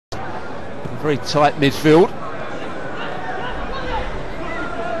Very tight midfield.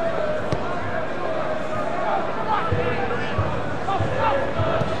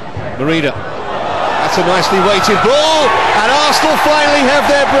 Merida. That's a nicely weighted ball, and Arsenal finally have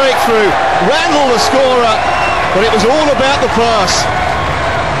their breakthrough. Randall the scorer, but it was all about the pass.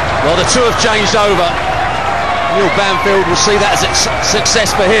 Well, the two have changed over. Neil Banfield will see that as a success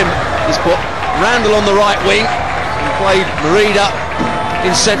for him. He's put Randall on the right wing and played Merida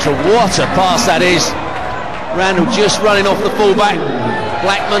in central. What a pass that is. Randall just running off the fullback.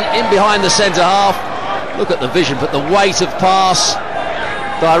 Blackman in behind the centre half. Look at the vision, but the weight of pass,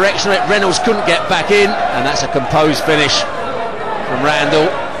 direction of it, Reynolds couldn't get back in, and that's a composed finish from Randall.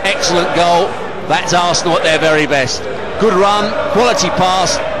 Excellent goal. That's Arsenal at their very best. Good run, quality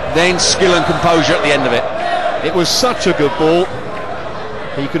pass, then skill and composure at the end of it. It was such a good ball.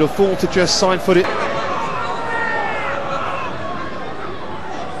 He could afford to just side-foot it.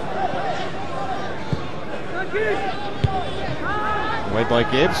 Away by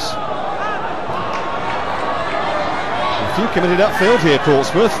Gibbs. A few committed upfield here,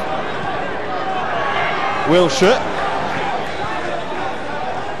 Portsmouth. Wilshire.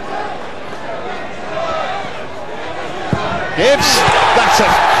 Gibbs, that's a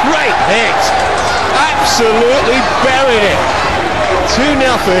great hit. Absolutely buried it. 2-0,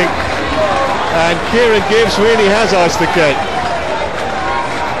 and Kieran Gibbs really has iced the cake.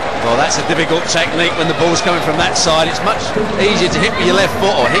 Well, that's a difficult technique when the ball's coming from that side. It's much easier to hit with your left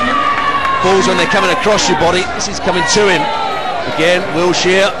foot or hit balls when they're coming across your body. This is coming to him. Again,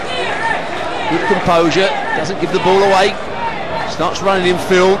 Wilshire, good composure, doesn't give the ball away, starts running in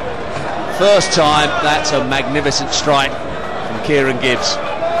field. First time, that's a magnificent strike from Kieran Gibbs.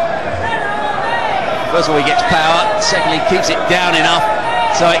 First of all, he gets power, secondly, he keeps it down enough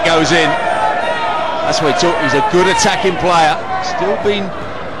so it goes in. That's what he took. He's a good attacking player, still been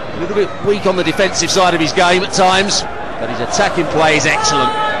a little bit weak on the defensive side of his game at times, but his attacking play is excellent.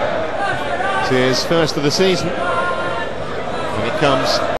 It's his first of the season, and it comes